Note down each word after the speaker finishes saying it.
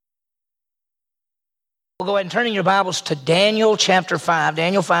We'll go ahead and turn in your Bibles to Daniel chapter 5.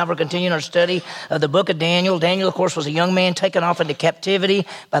 Daniel 5, we're continuing our study of the book of Daniel. Daniel, of course, was a young man taken off into captivity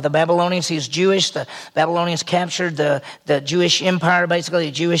by the Babylonians. He was Jewish. The Babylonians captured the Jewish empire, basically.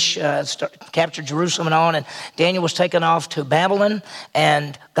 The Jewish captured Jerusalem and on. And Daniel was taken off to Babylon,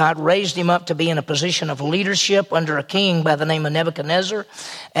 and God raised him up to be in a position of leadership under a king by the name of Nebuchadnezzar.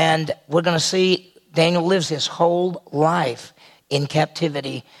 And we're going to see Daniel lives his whole life in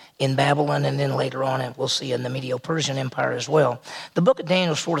captivity in Babylon, and then later on, and we'll see in the Medo-Persian Empire as well. The book of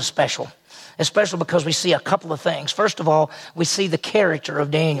Daniel is sort of special. It's special because we see a couple of things. First of all, we see the character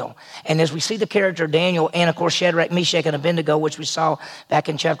of Daniel. And as we see the character of Daniel, and of course Shadrach, Meshach, and Abednego, which we saw back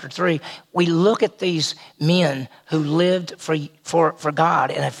in chapter 3, we look at these men who lived for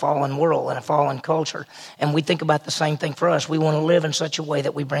God in a fallen world, in a fallen culture. And we think about the same thing for us. We want to live in such a way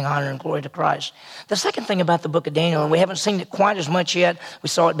that we bring honor and glory to Christ. The second thing about the book of Daniel, and we haven't seen it quite as much yet, we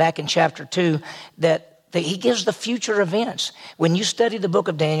saw it back in chapter 2, that he gives the future events. When you study the book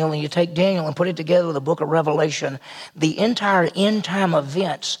of Daniel and you take Daniel and put it together with the book of Revelation, the entire end time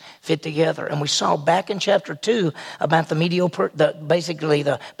events fit together. And we saw back in chapter 2 about basically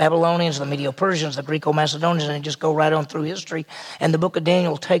the Babylonians, the Medo-Persians, the Greco-Macedonians, and just go right on through history. And the book of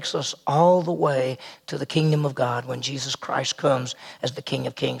Daniel takes us all the way to the kingdom of God when Jesus Christ comes as the King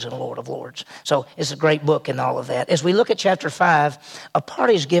of Kings and Lord of Lords. So it's a great book in all of that. As we look at chapter 5, a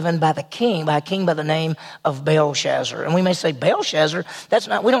party is given by a king by the name of Belshazzar. And we may say, Belshazzar?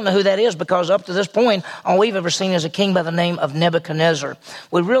 We don't know who that is, because up to this point, all we've ever seen is a king by the name of Nebuchadnezzar.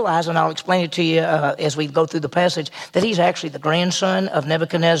 We realize, and I'll explain it to you as we go through the passage, that he's actually the grandson of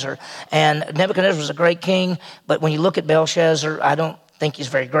Nebuchadnezzar. And Nebuchadnezzar was a great king, but when you look at Belshazzar, I don't think he's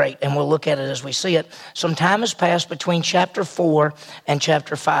very great, and we'll look at it as we see it. Some time has passed between chapter 4 and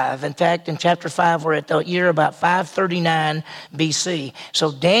chapter 5. In fact, in chapter 5, we're at the year about 539 BC.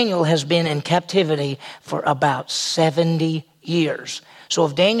 So Daniel has been in captivity for about 70 years. So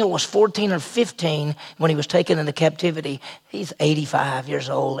if Daniel was 14 or 15 when he was taken into captivity, he's 85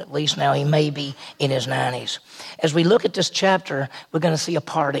 years old at least now. He may be in his 90s. As we look at this chapter, we're going to see a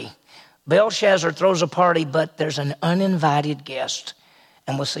party. Belshazzar throws a party, but there's an uninvited guest.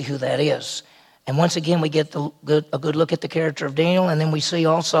 And we'll see who that is. And once again, we get a good look at the character of Daniel, and then we see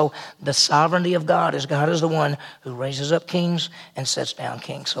also the sovereignty of God, as God is the one who raises up kings and sets down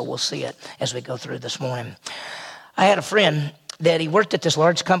kings. So we'll see it as we go through this morning. I had a friend that he worked at this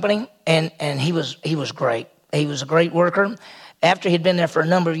large company, and he was great. He was a great worker. After he'd been there for a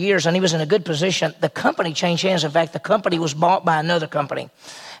number of years, and he was in a good position, the company changed hands. In fact, the company was bought by another company.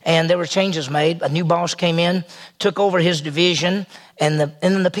 And there were changes made. A new boss came in, took over his division, and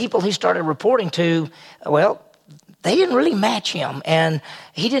then the people he started reporting to, well, they didn't really match him. And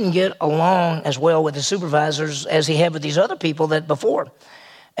he didn't get along as well with the supervisors as he had with these other people that before.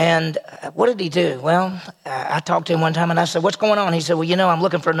 And what did he do? Well, I talked to him one time, and I said, what's going on? He said, well, I'm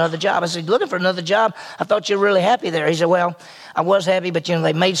looking for another job. I said, looking for another job? I thought you were really happy there. He said, well, I was happy, but,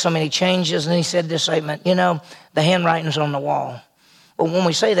 they made so many changes. And he said this statement, the handwriting's on the wall. Well, when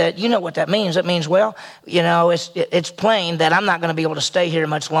we say that, you know what that means. It means, well, it's plain that I'm not going to be able to stay here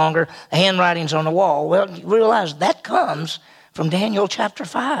much longer. The handwriting's on the wall. Well, you realize that comes from Daniel chapter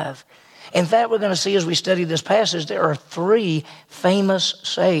 5. In fact, we're going to see as we study this passage, there are 3 famous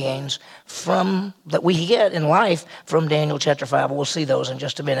sayings that we get in life from Daniel chapter 5. We'll see those in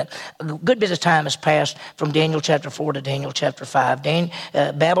just a minute. A good bit of time has passed from Daniel chapter 4 to Daniel chapter 5.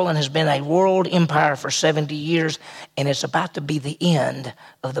 Babylon has been a world empire for 70 years, and it's about to be the end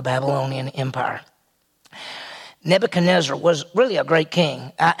of the Babylonian Empire. Nebuchadnezzar was really a great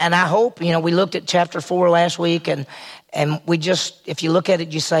king. And I hope, we looked at chapter 4 last week, and if you look at it,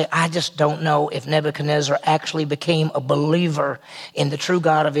 you say, I just don't know if Nebuchadnezzar actually became a believer in the true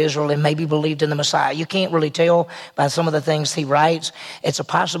God of Israel and maybe believed in the Messiah. You can't really tell by some of the things he writes. It's a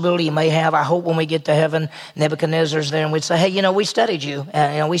possibility he may have. I hope when we get to heaven, Nebuchadnezzar's there and we'd say, hey, we studied you,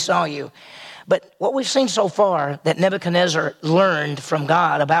 we saw you. But what we've seen so far that Nebuchadnezzar learned from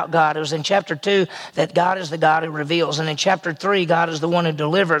God, about God, it was in chapter 2 that God is the God who reveals. And in chapter 3, God is the one who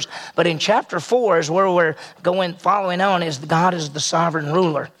delivers. But in chapter 4 is where we're following on, is God is the sovereign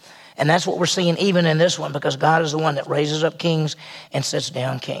ruler. And that's what we're seeing even in this one, because God is the one that raises up kings and sets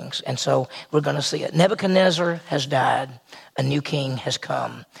down kings. And so we're going to see it. Nebuchadnezzar has died. A new king has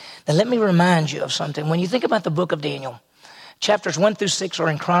come. Now let me remind you of something. When you think about the book of Daniel, chapters 1 through 6 are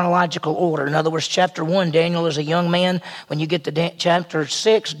in chronological order. In other words, chapter 1, Daniel is a young man. When you get to chapter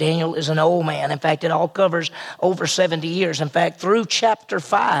 6, Daniel is an old man. In fact, it all covers over 70 years. In fact, through chapter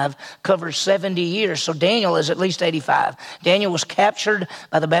 5 covers 70 years. So Daniel is at least 85. Daniel was captured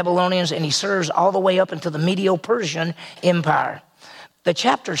by the Babylonians, and he serves all the way up into the Medo-Persian Empire. The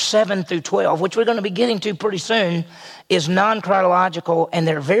chapters 7 through 12, which we're going to be getting to pretty soon, is non-chronological, and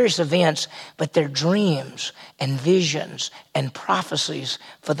they're various events, but they're dreams and visions and prophecies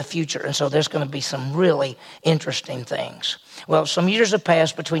for the future. And so there's going to be some really interesting things. Well, some years have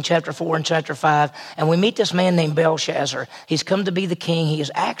passed between chapter 4 and chapter 5, and we meet this man named Belshazzar. He's come to be the king. He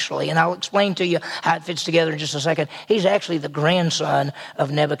is actually, and I'll explain to you how it fits together in just a second, he's actually the grandson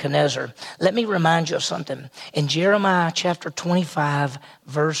of Nebuchadnezzar. Let me remind you of something. In Jeremiah chapter 25,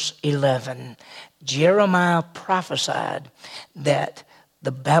 verse 11, Jeremiah prophesied that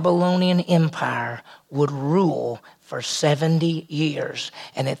the Babylonian Empire would rule for 70 years.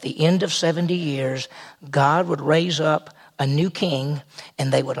 And at the end of 70 years, God would raise up a new king,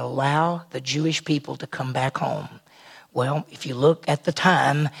 and they would allow the Jewish people to come back home. Well, if you look at the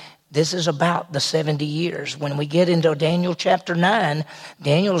time, this is about the 70 years. When we get into Daniel chapter 9,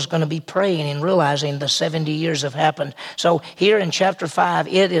 Daniel is going to be praying and realizing the 70 years have happened. So here in chapter 5,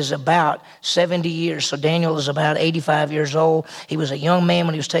 it is about 70 years. So Daniel is about 85 years old. He was a young man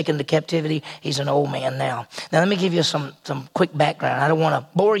when he was taken to captivity. He's an old man now. Now let me give you some quick background. I don't want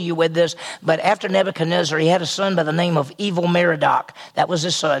to bore you with this, but after Nebuchadnezzar, he had a son by the name of Evil Merodach. That was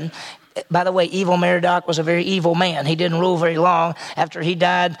his son. By the way, Evil Merodach was a very evil man. He didn't rule very long. After he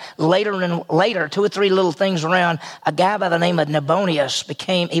died, later, 2 or 3 little things around, a guy by the name of Nabonius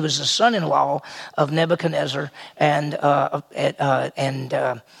he was the son-in-law of Nebuchadnezzar, and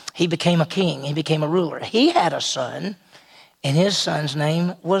he became a king. He became a ruler. He had a son, and his son's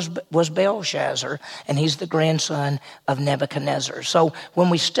name was Belshazzar, and he's the grandson of Nebuchadnezzar. So when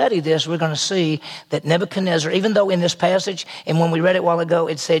we study this, we're going to see that Nebuchadnezzar, even though in this passage, and when we read it a while ago,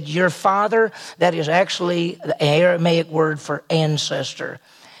 it said, your father, that is actually an Aramaic word for ancestor.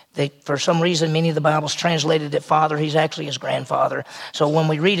 For some reason, many of the Bibles translated it father. He's actually his grandfather. So when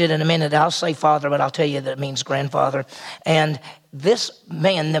we read it in a minute, I'll say father, but I'll tell you that it means grandfather. And this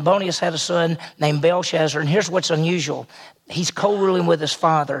man, Nabonius, had a son named Belshazzar. And here's what's unusual. He's co-ruling with his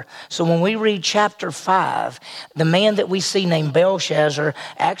father. So when we read chapter 5, the man that we see named Belshazzar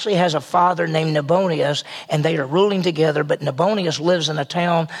actually has a father named Nabonius, and they are ruling together. But Nabonius lives in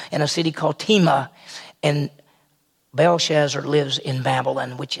a city called Th.M, and Belshazzar lives in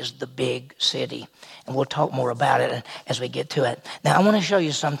Babylon, which is the big city. And we'll talk more about it as we get to it. Now, I want to show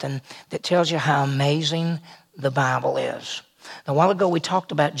you something that tells you how amazing the Bible is. Now, a while ago, we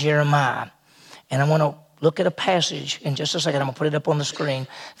talked about Jeremiah. And I want to look at a passage in just a second. I'm going to put it up on the screen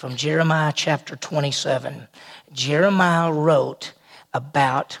from Jeremiah chapter 27. Jeremiah wrote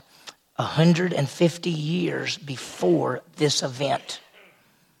about 150 years before this event.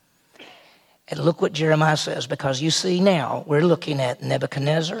 And look what Jeremiah says, because you see now we're looking at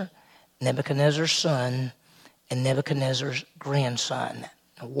Nebuchadnezzar, Nebuchadnezzar's son, and Nebuchadnezzar's grandson.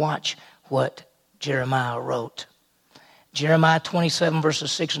 Now watch what Jeremiah wrote. Jeremiah 27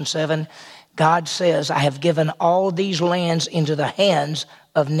 verses 6 and 7. God says, I have given all these lands into the hands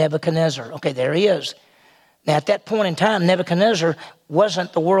of Nebuchadnezzar. Okay, there he is. Now, at that point in time, Nebuchadnezzar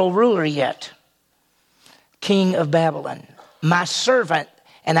wasn't the world ruler yet. King of Babylon. My servant,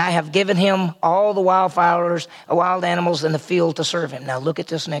 and I have given him all the wild animals in the field to serve him. Now, look at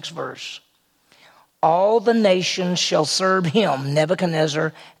this next verse. All the nations shall serve him,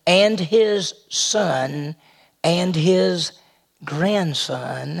 Nebuchadnezzar, and his son, and his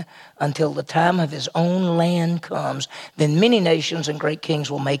grandson, until the time of his own land comes. Then many nations and great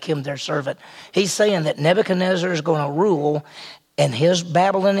kings will make him their servant. He's saying that Nebuchadnezzar is going to rule in his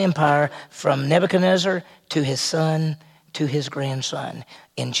Babylon empire from Nebuchadnezzar to his son to his grandson.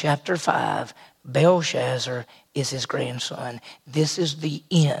 In chapter 5, Belshazzar is his grandson. This is the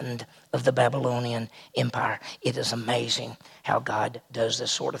end of the Babylonian empire. It is amazing how God does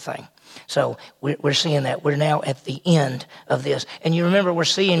this sort of thing. So we're seeing that. We're now at the end of this. And you remember we're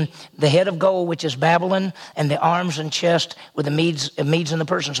seeing the head of gold, which is Babylon, and the arms and chest with the Medes and the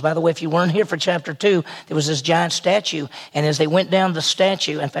Persians. By the way, if you weren't here for chapter 2, there was this giant statue. And as they went down the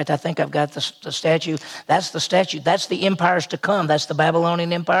statue, in fact, I think I've got the statue. That's the statue. That's the empires to come. That's the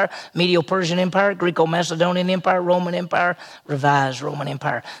Babylonian Empire, Medo-Persian Empire, Greco-Macedonian Empire, Roman Empire, revised Roman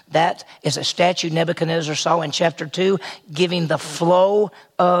Empire. That is a statue Nebuchadnezzar saw in chapter 2, giving the flow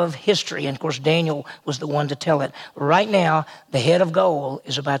of history. And of course, Daniel was the one to tell it. Right now, the head of gold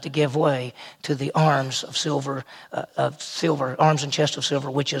is about to give way to the arms of silver, arms and chest of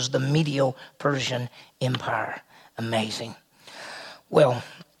silver, which is the Medo-Persian Empire. Amazing. Well,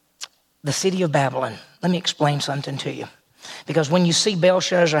 the city of Babylon. Let me explain something to you. Because when you see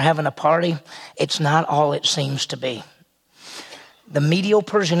Belshazzar having a party, it's not all it seems to be. The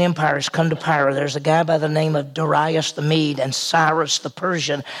Medo-Persian Empire has come to power. There's a guy by the name of Darius the Mede and Cyrus the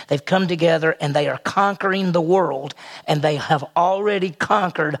Persian. They've come together and they are conquering the world, and they have already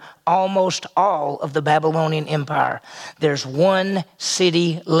conquered almost all of the Babylonian Empire. There's one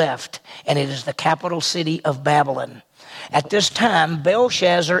city left, and it is the capital city of Babylon. At this time,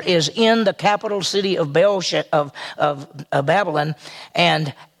 Belshazzar is in the capital city of Babylon,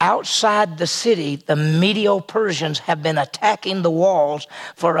 and outside the city, the Medo-Persians have been attacking the walls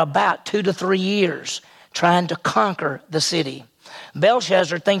for about 2 to 3 years, trying to conquer the city.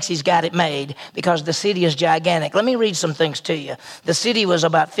 Belshazzar thinks he's got it made because the city is gigantic. Let me read some things to you. The city was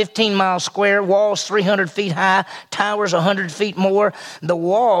about 15 miles square, walls 300 feet high, towers 100 feet more. The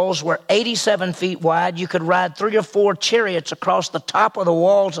walls were 87 feet wide. You could ride 3 or 4 chariots across the top of the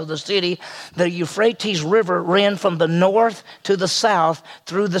walls of the city. The Euphrates River ran from the north to the south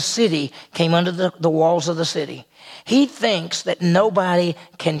through the city, came under the walls of the city. He thinks that nobody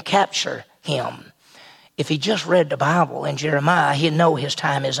can capture him. If he just read the Bible in Jeremiah, he'd know his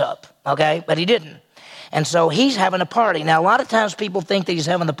time is up, okay? But he didn't. And so he's having a party. Now, a lot of times people think that he's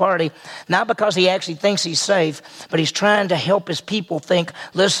having the party, not because he actually thinks he's safe, but he's trying to help his people think,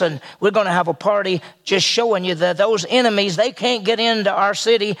 listen, we're going to have a party just showing you that those enemies, they can't get into our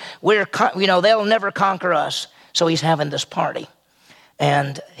city. They'll never conquer us. So he's having this party.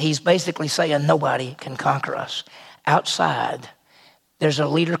 And he's basically saying nobody can conquer us. Outside, there's a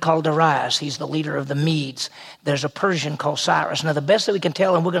leader called Darius. He's the leader of the Medes. There's a Persian called Cyrus. Now, the best that we can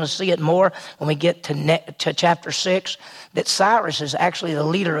tell, and we're going to see it more when we get to chapter 6, that Cyrus is actually the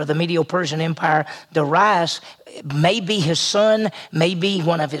leader of the Medo-Persian Empire. Darius may be his son, may be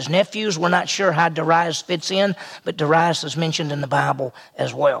one of his nephews. We're not sure how Darius fits in, but Darius is mentioned in the Bible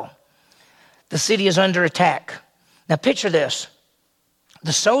as well. The city is under attack. Now, picture this.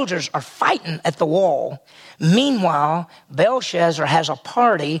 The soldiers are fighting at the wall. Meanwhile, Belshazzar has a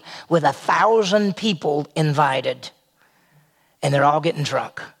party with 1,000 people invited. And they're all getting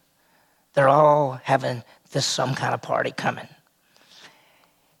drunk. They're all having some kind of party coming.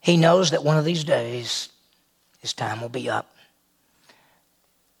 He knows that one of these days, his time will be up.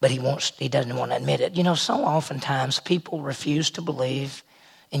 But he doesn't want to admit it. You know, so oftentimes people refuse to believe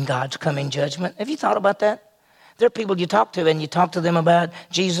in God's coming judgment. Have you thought about that? There are people you talk to, and you talk to them about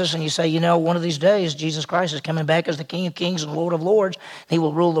Jesus, and you say, one of these days, Jesus Christ is coming back as the King of Kings and Lord of Lords. He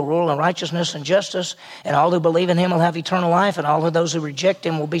will rule the world in righteousness and justice, and all who believe in him will have eternal life, and all of those who reject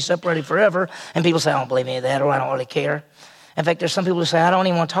him will be separated forever. And people say, I don't believe any of that, or I don't really care. In fact, there's some people who say, I don't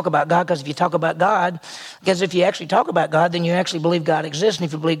even want to talk about God, because if you talk about God, because if you actually talk about God, then you actually believe God exists. And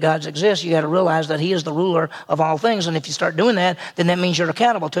if you believe God exists, you got to realize that he is the ruler of all things. And if you start doing that, then that means you're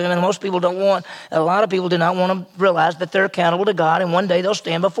accountable to him. And a lot of people do not want to realize that they're accountable to God, and one day they'll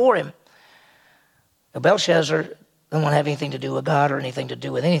stand before him. Now, Belshazzar doesn't want to have anything to do with God or anything to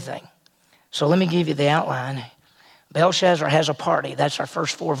do with anything. So let me give you the outline. Belshazzar has a party. That's our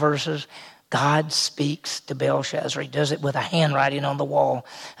first 4 verses. God speaks to Belshazzar. He does it with a handwriting on the wall.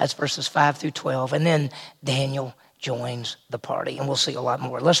 That's verses 5 through 12. And then Daniel joins the party, and we'll see a lot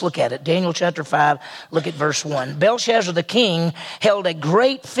more. Let's look at it. Daniel chapter 5, look at verse 1. Belshazzar the king held a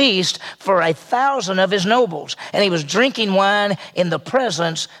great feast for 1,000 of his nobles, and he was drinking wine in the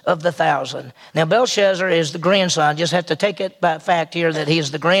presence of the 1,000. Now, Belshazzar is the grandson. Just have to take it by fact here that he is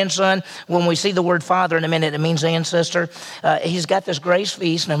the grandson. When we see the word father in a minute, it means ancestor. He's got this great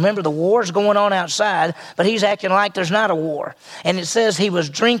feast. Now, remember, the war's going on outside, but he's acting like there's not a war. And it says he was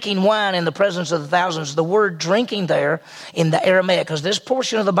drinking wine in the presence of the thousands. The word drinking there in the Aramaic, because this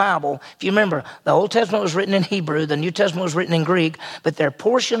portion of the Bible, if you remember, the Old Testament was written in Hebrew, the New Testament was written in Greek, but there are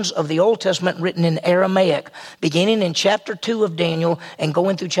portions of the Old Testament written in Aramaic. Beginning in chapter 2 of Daniel and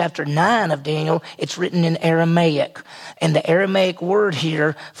going through chapter 9 of Daniel, it's written in Aramaic. And the Aramaic word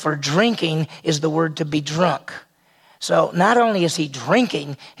here for drinking is the word to be drunk. So not only is he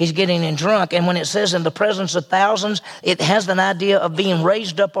drinking, he's getting drunk. And when it says in the presence of thousands, it has an idea of being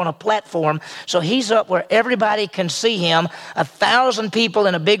raised up on a platform. So he's up where everybody can see him, 1,000 people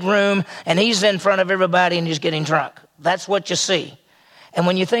in a big room, and he's in front of everybody and he's getting drunk. That's what you see. And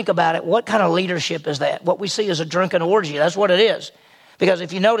when you think about it, what kind of leadership is that? What we see is a drunken orgy. That's what it is. Because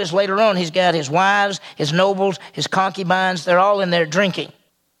if you notice later on, he's got his wives, his nobles, his concubines, they're all in there drinking.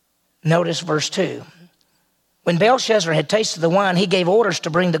 Notice verse 2. When Belshazzar had tasted the wine, he gave orders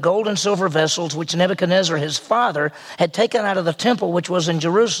to bring the gold and silver vessels which Nebuchadnezzar his father had taken out of the temple which was in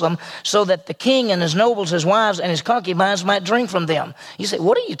Jerusalem, so that the king and his nobles, his wives, and his concubines might drink from them. You say,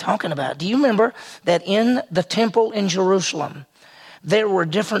 what are you talking about? Do you remember that in the temple in Jerusalem, there were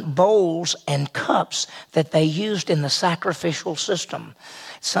different bowls and cups that they used in the sacrificial system?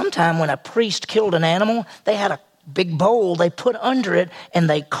 Sometime when a priest killed an animal, they had a big bowl they put under it, and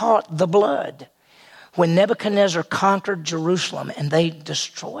they caught the blood. When Nebuchadnezzar conquered Jerusalem and they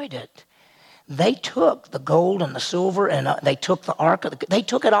destroyed it, they took the gold and the silver, and they took the ark. They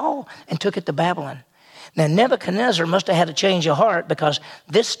took it all and took it to Babylon. Now, Nebuchadnezzar must have had a change of heart, because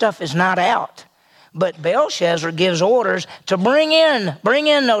this stuff is not out. But Belshazzar gives orders to bring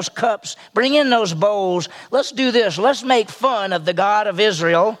in those cups, bring in those bowls. Let's do this. Let's make fun of the God of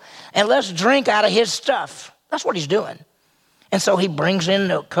Israel, and let's drink out of his stuff. That's what he's doing. And so he brings in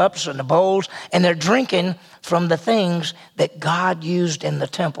the cups and the bowls, and they're drinking from the things that God used in the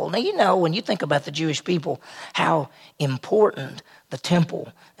temple. Now, you know, when you think about the Jewish people, how important the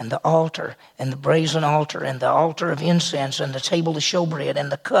temple and the altar and the brazen altar and the altar of incense and the table of showbread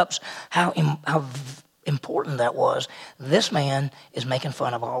and the cups, how important that was. This man is making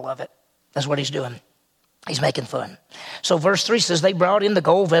fun of all of it. That's what he's doing. He's making fun. So verse 3 says, they brought in the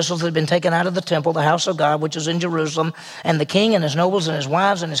gold vessels that had been taken out of the temple, the house of God, which is in Jerusalem, and the king and his nobles and his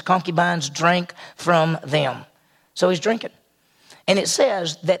wives and his concubines drank from them. So he's drinking. And it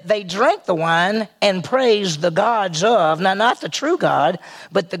says that they drank the wine and praised the gods of, now not the true God,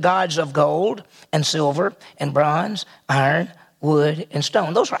 but the gods of gold and silver and bronze, iron, wood, and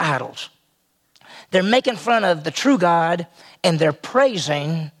stone. Those are idols. They're making fun of the true God, and they're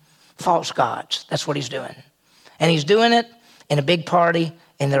praising false gods. That's what he's doing. And he's doing it in a big party,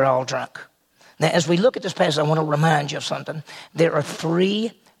 and they're all drunk. Now, as we look at this passage, I want to remind you of something. There are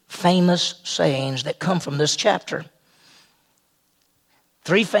 3 famous sayings that come from this chapter.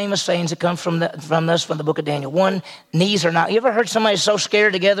 3 famous sayings that come from the book of Daniel. 1, knees are not. You ever heard somebody so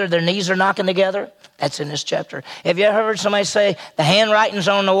scared together their knees are knocking together? That's in this chapter. Have you ever heard somebody say the handwriting's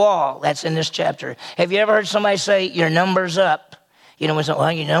on the wall? That's in this chapter. Have you ever heard somebody say your number's up? You know, when someone,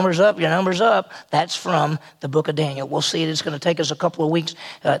 well, your number's up. That's from the book of Daniel. We'll see it. It's going to take us a couple of weeks,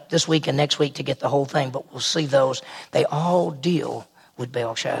 this week and next week, to get the whole thing, but we'll see those. They all deal with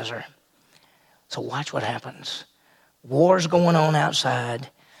Belshazzar. So watch what happens. War's going on outside.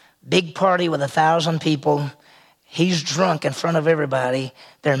 Big party with 1,000 people. He's drunk in front of everybody.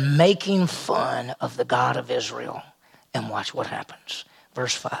 They're making fun of the God of Israel. And watch what happens.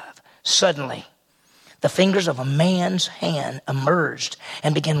 Verse 5. Suddenly, the fingers of a man's hand emerged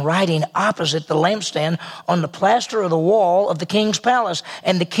and began writing opposite the lampstand on the plaster of the wall of the king's palace.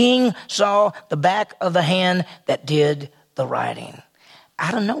 And the king saw the back of the hand that did the writing.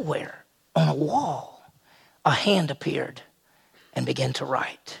 Out of nowhere, on a wall, a hand appeared and began to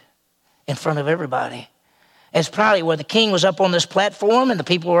write in front of everybody. It's probably where the king was up on this platform and the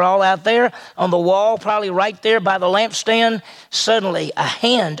people were all out there on the wall, probably right there by the lampstand. Suddenly, a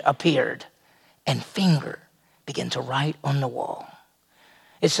hand appeared and finger began to write on the wall.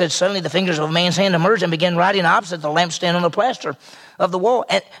 It said, suddenly the fingers of a man's hand emerged and began writing opposite the lampstand on the plaster of the wall.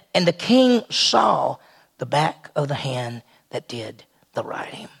 And the king saw the back of the hand that did the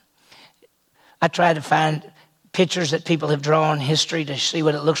writing. I tried to find pictures that people have drawn in history to see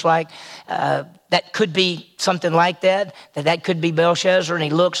what it looks like. That could be something like that. That could be Belshazzar, and he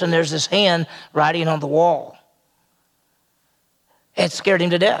looks and there's this hand writing on the wall. It scared him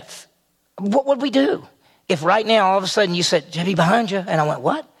to death. What would we do if right now all of a sudden you said, Jimmy, behind you? And I went,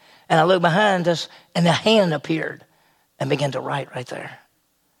 what? And I looked behind us and the hand appeared and began to write right there.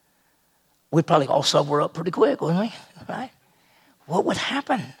 We'd probably all sober up pretty quick, wouldn't we? Right? What would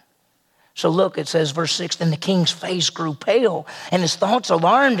happen? So look, it says, verse 6, then the king's face grew pale, and his thoughts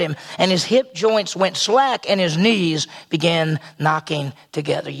alarmed him, and his hip joints went slack, and his knees began knocking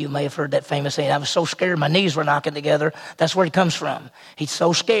together. You may have heard that famous saying, I was so scared my knees were knocking together. That's where it comes from. He's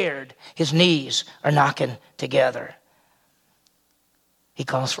so scared, his knees are knocking together. He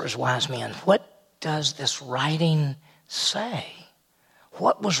calls for his wise men. What does this writing say?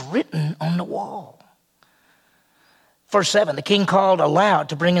 What was written on the wall? Verse 7, the king called aloud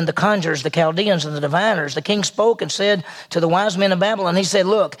to bring in the conjurers, the Chaldeans, and the diviners. The king spoke and said to the wise men of Babylon, he said,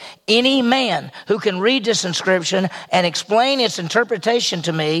 look, any man who can read this inscription and explain its interpretation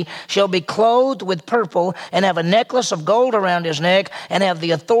to me shall be clothed with purple and have a necklace of gold around his neck and have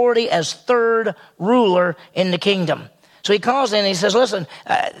the authority as third ruler in the kingdom. So he calls in and he says, listen,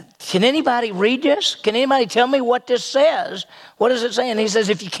 can anybody read this? Can anybody tell me what this says? What does it say? And he says,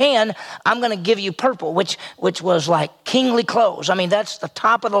 if you can, I'm going to give you purple, which was like kingly clothes. I mean, that's the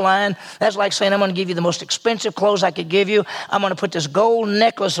top of the line. That's like saying, I'm going to give you the most expensive clothes I could give you. I'm going to put this gold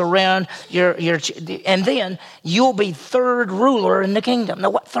necklace around your and then you'll be third ruler in the kingdom.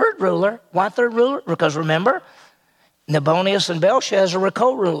 Now, what third ruler? Why third ruler? Because remember, Nabonius and Belshazzar were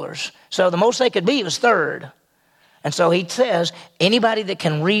co-rulers. So the most they could be was third. And so he says, anybody that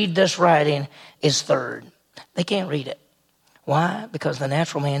can read this writing is third. They can't read it. Why? Because the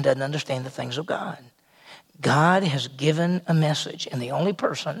natural man doesn't understand the things of God. God has given a message, and the only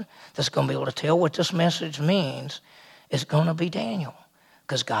person that's going to be able to tell what this message means is going to be Daniel,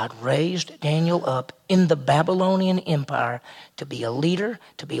 because God raised Daniel up in the Babylonian Empire to be a leader,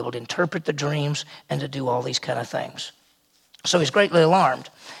 to be able to interpret the dreams, and to do all these kind of things. So he's greatly alarmed,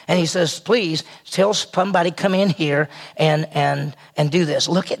 and he says, please tell somebody come in here and do this.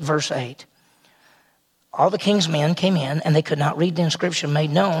 Look at verse 8. All the king's men came in, and they could not read the inscription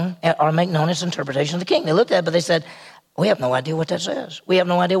made known or make known its interpretation of the king. They looked at it, but they said, we have no idea what that says. We have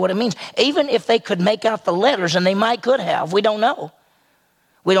no idea what it means. Even if they could make out the letters, and they could have, we don't know.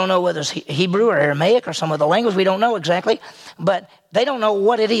 We don't know whether it's Hebrew or Aramaic or some other language. We don't know exactly, but they don't know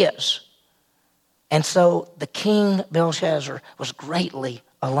what it is. And so the king Belshazzar was greatly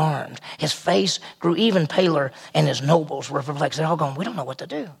alarmed. His face grew even paler, and his nobles were perplexed. They're all going, we don't know what to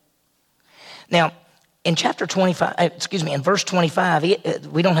do. Now, in verse 25,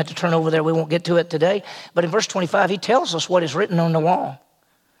 we don't have to turn over there. We won't get to it today. But in verse 25, he tells us what is written on the wall.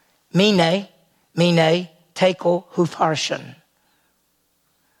 Mene, tekel, upharsin.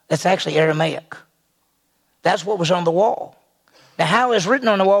 That's actually Aramaic. That's what was on the wall. Now, how it's written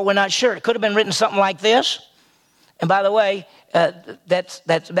on the wall, we're not sure. It could have been written something like this. And by the way,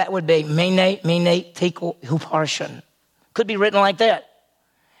 that would be Mene, tekel, upharsin. Could be written like that.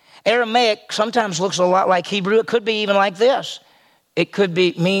 Aramaic sometimes looks a lot like Hebrew. It could be even like this. It could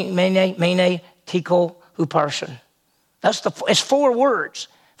be Mene, tekel, upharsin. It's 4 words.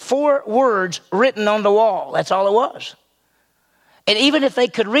 4 words written on the wall. That's all it was. And even if they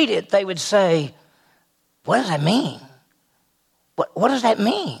could read it, they would say, what does that mean? What does that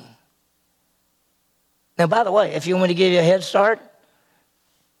mean? Now, by the way, if you want me to give you a head start,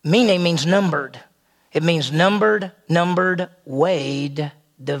 Mene means numbered. It means numbered, weighed,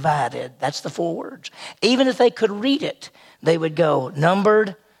 divided. That's the 4 words. Even if they could read it, they would go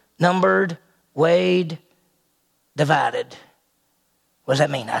numbered, weighed, divided. What does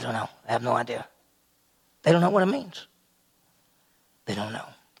that mean? I don't know. I have no idea. They don't know what it means. They don't know.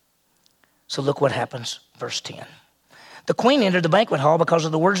 So look what happens, verse 10. The queen entered the banquet hall because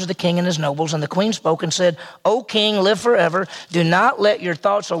of the words of the king and his nobles, and the queen spoke and said, O king, live forever. Do not let your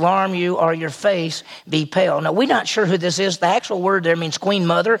thoughts alarm you or your face be pale. Now, we're not sure who this is. The actual word there means queen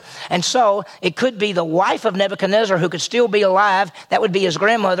mother, and so it could be the wife of Nebuchadnezzar who could still be alive. That would be his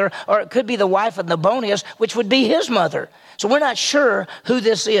grandmother, or it could be the wife of Nabonius, which would be his mother. So we're not sure who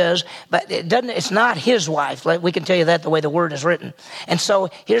this is, but it's not his wife. We can tell you that the way the word is written. And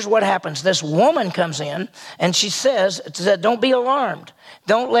so here's what happens. This woman comes in, and she says, don't be alarmed.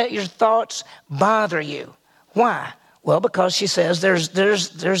 Don't let your thoughts bother you. Why? Well, because she says there's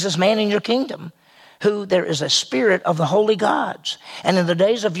this man in your kingdom who there is a spirit of the holy gods. And in the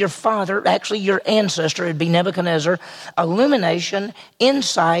days of your father, actually your ancestor, it'd be Nebuchadnezzar, illumination,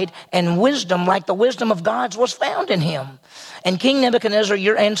 insight, and wisdom like the wisdom of gods was found in him. And King Nebuchadnezzar,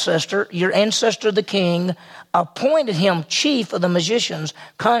 your ancestor the king, appointed him chief of the magicians,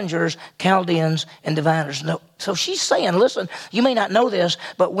 conjurers, Chaldeans, and diviners. No, so she's saying, listen, you may not know this,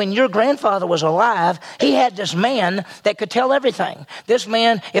 but when your grandfather was alive, he had this man that could tell everything. This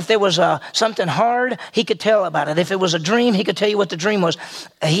man, if there was something hard, he could tell about it. If it was a dream, he could tell you what the dream was.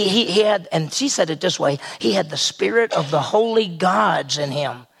 He had, and she said it this way, he had the spirit of the holy gods in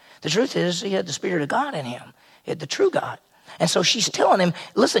him. The truth is, he had the spirit of God in him, he had the true God. And so she's telling him,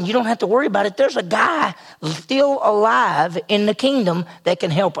 listen, you don't have to worry about it. There's a guy still alive in the kingdom that can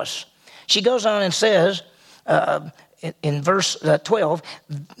help us. She goes on and says in verse 12,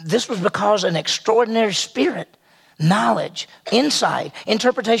 this was because an extraordinary spirit, knowledge, insight,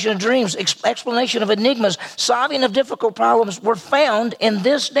 interpretation of dreams, explanation of enigmas, solving of difficult problems were found in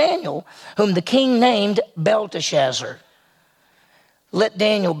this Daniel, whom the king named Belteshazzar. Let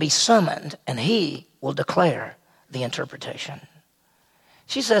Daniel be summoned, and he will declare the interpretation.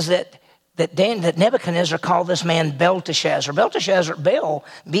 She says that Nebuchadnezzar called this man Belteshazzar. Belteshazzar, Bel,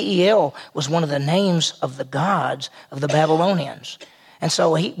 B-E-L, was one of the names of the gods of the Babylonians. And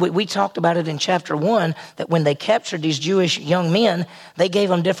so we talked about it in chapter 1, that when they captured these Jewish young men, they gave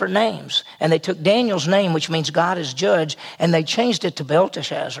them different names. And they took Daniel's name, which means God is judge, and they changed it to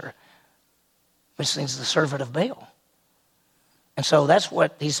Belteshazzar, which means the servant of Baal. And so that's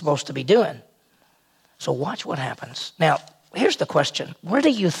what he's supposed to be doing. So watch what happens. Now, here's the question. Where do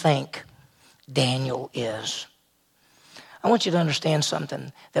you think Daniel is? I want you to understand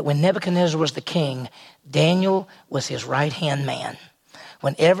something, that when Nebuchadnezzar was the king, Daniel was his right-hand man.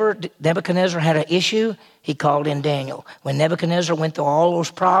 Whenever Nebuchadnezzar had an issue, he called in Daniel. When Nebuchadnezzar went through all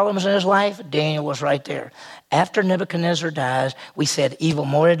those problems in his life, Daniel was right there. After Nebuchadnezzar dies, we said evil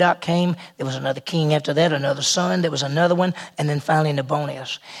Merodach came. There was another king after that, another son. There was another one. And then finally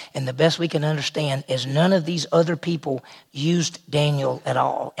Nabonidus. And the best we can understand is none of these other people used Daniel at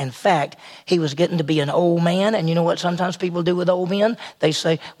all. In fact, he was getting to be an old man. And you know what sometimes people do with old men? They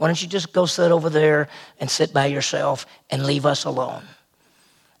say, why don't you just go sit over there and sit by yourself and leave us alone?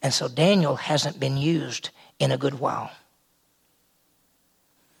 And so Daniel hasn't been used in a good while.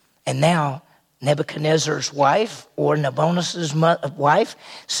 And now Nebuchadnezzar's wife, or Nabonidus' wife,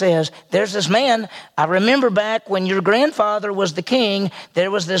 says, there's this man, I remember back when your grandfather was the king,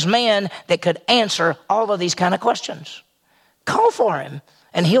 there was this man that could answer all of these kind of questions. Call for him,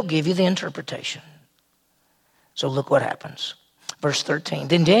 and he'll give you the interpretation. So look what happens. Verse 13,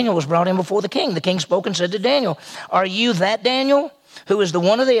 then Daniel was brought in before the king. The king spoke and said to Daniel, are you that Daniel, who is the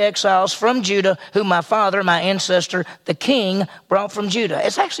one of the exiles from Judah, whom my father, my ancestor, the king, brought from Judah?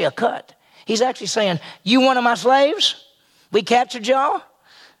 It's actually a cut. He's actually saying, you one of my slaves? We captured y'all?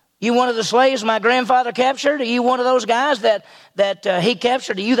 You one of the slaves my grandfather captured? Are you one of those guys that he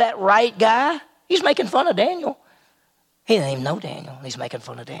captured? Are you that right guy? He's making fun of Daniel. He didn't even know Daniel. He's making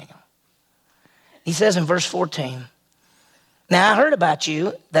fun of Daniel. He says in verse 14, now I heard about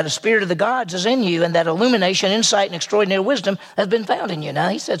you, that a spirit of the gods is in you, and that illumination, insight, and extraordinary wisdom has been found in you. Now,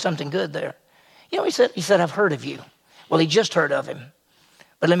 he said something good there. You know, he said, I've heard of you. Well, he just heard of him.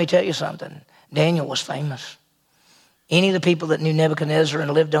 But let me tell you something. Daniel was famous. Any of the people that knew Nebuchadnezzar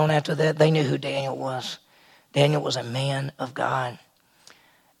and lived on after that, they knew who Daniel was. Daniel was a man of God.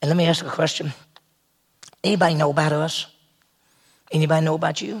 And let me ask you a question. Anybody know about us? Anybody know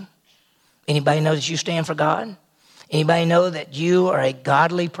about you? Anybody know that you stand for God? Anybody know that you are a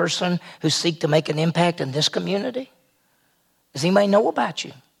godly person who seek to make an impact in this community? Does anybody know about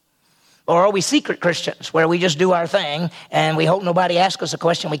you? Or are we secret Christians where we just do our thing and we hope nobody asks us a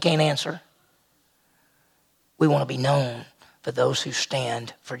question we can't answer? We want to be known for those who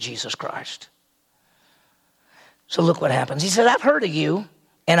stand for Jesus Christ. So look what happens. He said, I've heard of you,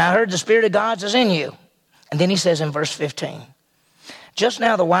 and I heard the Spirit of God is in you. And then he says in verse 15, just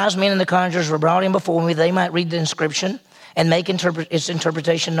now the wise men and the conjurers were brought in before me, they might read the inscription and make its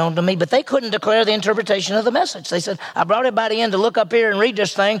interpretation known to me. But they couldn't declare the interpretation of the message. They said, I brought everybody in to look up here and read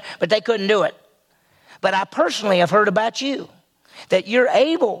this thing, but they couldn't do it. But I personally have heard about you, that you're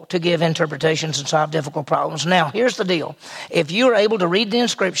able to give interpretations and solve difficult problems. Now, here's the deal. If you're able to read the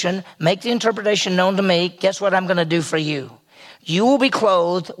inscription, make the interpretation known to me, guess what I'm going to do for you? You will be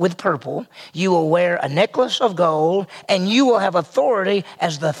clothed with purple, you will wear a necklace of gold, and you will have authority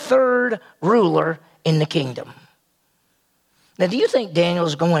as the third ruler in the kingdom. Now, do you think Daniel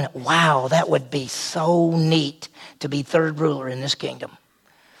is going, wow, that would be so neat to be third ruler in this kingdom?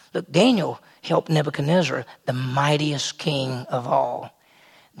 Look, Daniel helped Nebuchadnezzar, the mightiest king of all.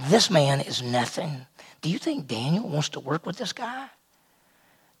 This man is nothing. Do you think Daniel wants to work with this guy?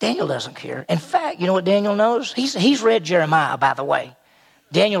 Daniel doesn't care. In fact, you know what Daniel knows? He's read Jeremiah, by the way.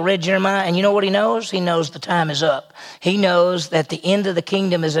 Daniel read Jeremiah, and you know what he knows? He knows the time is up. He knows that the end of the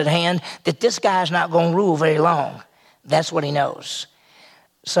kingdom is at hand, that this guy's not going to rule very long. That's what he knows.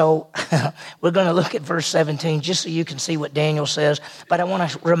 So we're going to look at verse 17 just so you can see what Daniel says. But I want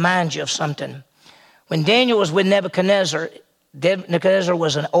to remind you of something. When Daniel was with Nebuchadnezzar, Nebuchadnezzar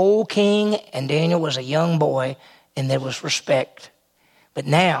was an old king, and Daniel was a young boy, and there was respect. But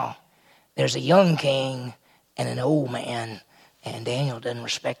now there's a young king and an old man, and Daniel doesn't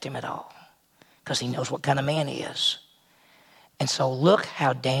respect him at all because he knows what kind of man he is. And so look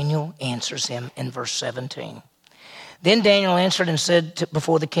how Daniel answers him in verse 17. Then Daniel answered and said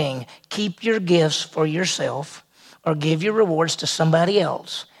before the king, keep your gifts for yourself or give your rewards to somebody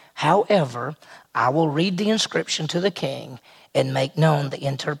else. However, I will read the inscription to the king and make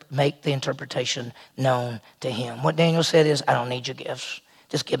the interpretation known to him. What Daniel said is, I don't need your gifts.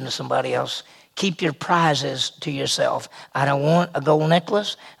 Just give them to somebody else. Keep your prizes to yourself. I don't want a gold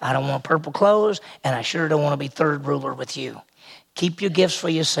necklace. I don't want purple clothes. And I sure don't want to be third ruler with you. Keep your gifts for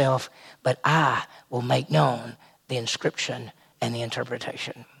yourself, but I will make known the inscription and the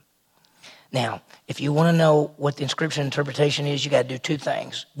interpretation. Now, if you want to know what the inscription interpretation is, you got to do two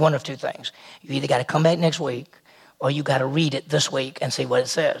things. One of two things. You either got to come back next week, or you got to read it this week and see what it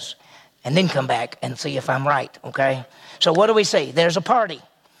says. And then come back and see if I'm right, okay? So what do we see? There's a party,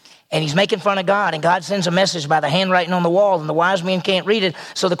 and he's making fun of God, and God sends a message by the handwriting on the wall, and the wise men can't read it.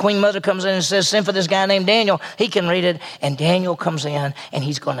 So the queen mother comes in and says, send for this guy named Daniel. He can read it. And Daniel comes in, and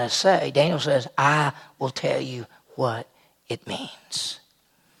he's going to say, Daniel says, I will tell you what it means.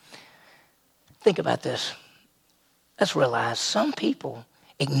 Think about this. Let's realize some people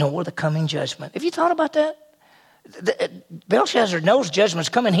ignore the coming judgment. Have you thought about that? Belshazzar knows judgment's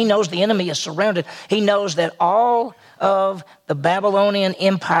coming. He knows the enemy is surrounded. He knows that all of the Babylonian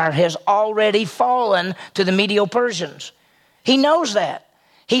Empire has already fallen to the Medo-Persians. He knows that.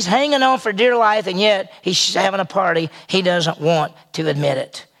 He's hanging on for dear life, and yet he's having a party. He doesn't want to admit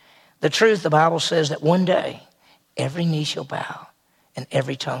it. The truth, the Bible says that one day every knee shall bow and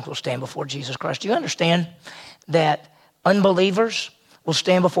every tongue will stand before Jesus Christ. Do you understand that unbelievers will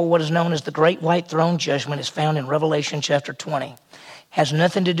stand before what is known as the great white throne judgment? Is found in Revelation chapter 20. Has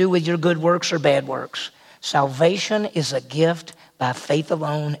nothing to do with your good works or bad works. Salvation is a gift by faith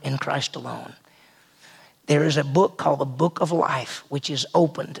alone in Christ alone. There is a book called the Book of Life, which is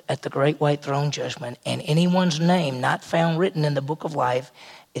opened at the great white throne judgment, and anyone's name not found written in the Book of Life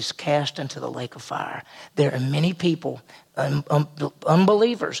is cast into the lake of fire. There are many people,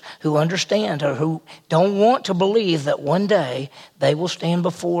 unbelievers, who understand or who don't want to believe that one day they will stand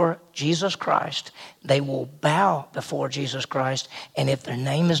before Jesus Christ. They will bow before Jesus Christ, and if their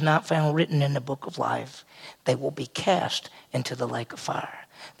name is not found written in the Book of Life, they will be cast into the lake of fire.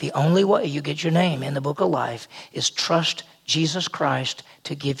 The only way you get your name in the Book of Life is trust Jesus Christ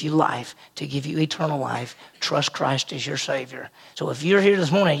to give you life, to give you eternal life. Trust Christ as your Savior. So if you're here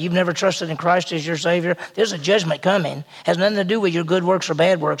this morning, you've never trusted in Christ as your Savior, there's a judgment coming. It has nothing to do with your good works or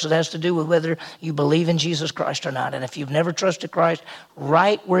bad works. It has to do with whether you believe in Jesus Christ or not. And if you've never trusted Christ,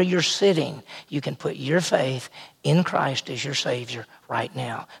 right where you're sitting, you can put your faith in Christ as your Savior right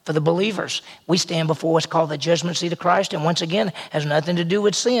now. For the believers, we stand before what's called the judgment seat of Christ, and once again, has nothing to do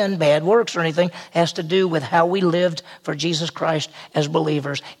with sin, bad works, or anything. It has to do with how we lived for Jesus Christ as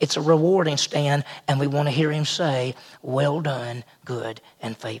believers. It's a rewarding stand, and we want to hear him say, "Well done, good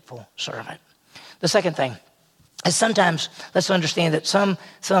and faithful servant." The second thing is sometimes, let's understand that some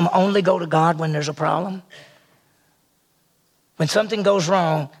only go to God when there's a problem. When something goes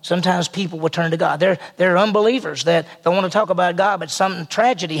wrong, sometimes people will turn to God. There are unbelievers that don't want to talk about God, but some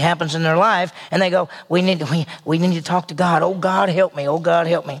tragedy happens in their life, and they go, we need to talk to God. Oh, God, help me. Oh, God,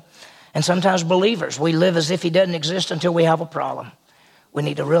 help me. And sometimes believers, we live as if he doesn't exist until we have a problem. We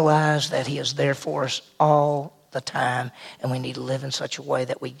need to realize that he is there for us all the time, and we need to live in such a way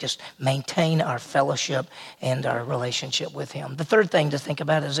that we just maintain our fellowship and our relationship with him. The third thing to think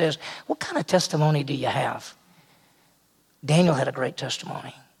about is this: what kind of testimony do you have? Daniel had a great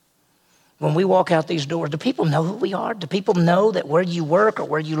testimony. When we walk out these doors, do people know who we are? Do people know that where you work or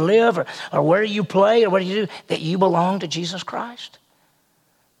where you live or where you play or what you do, that you belong to Jesus Christ?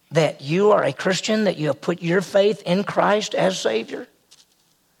 That you are a Christian, that you have put your faith in Christ as Savior?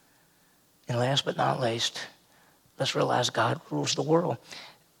 And last but not least, let's realize God rules the world.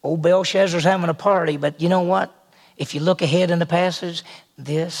 Old Belshazzar's having a party, but you know what? If you look ahead in the passage,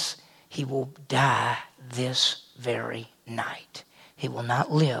 he will die this very night. He will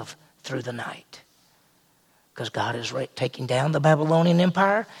not live through the night, because God is taking down the Babylonian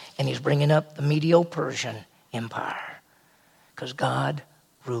Empire and he's bringing up the Medo-Persian Empire, because God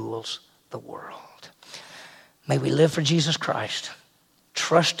rules the world. May we live for Jesus Christ,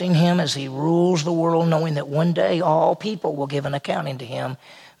 trusting him as he rules the world, knowing that one day all people will give an accounting to him.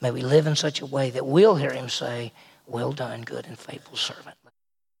 May we live in such a way that we'll hear him say, "Well done, good and faithful servant."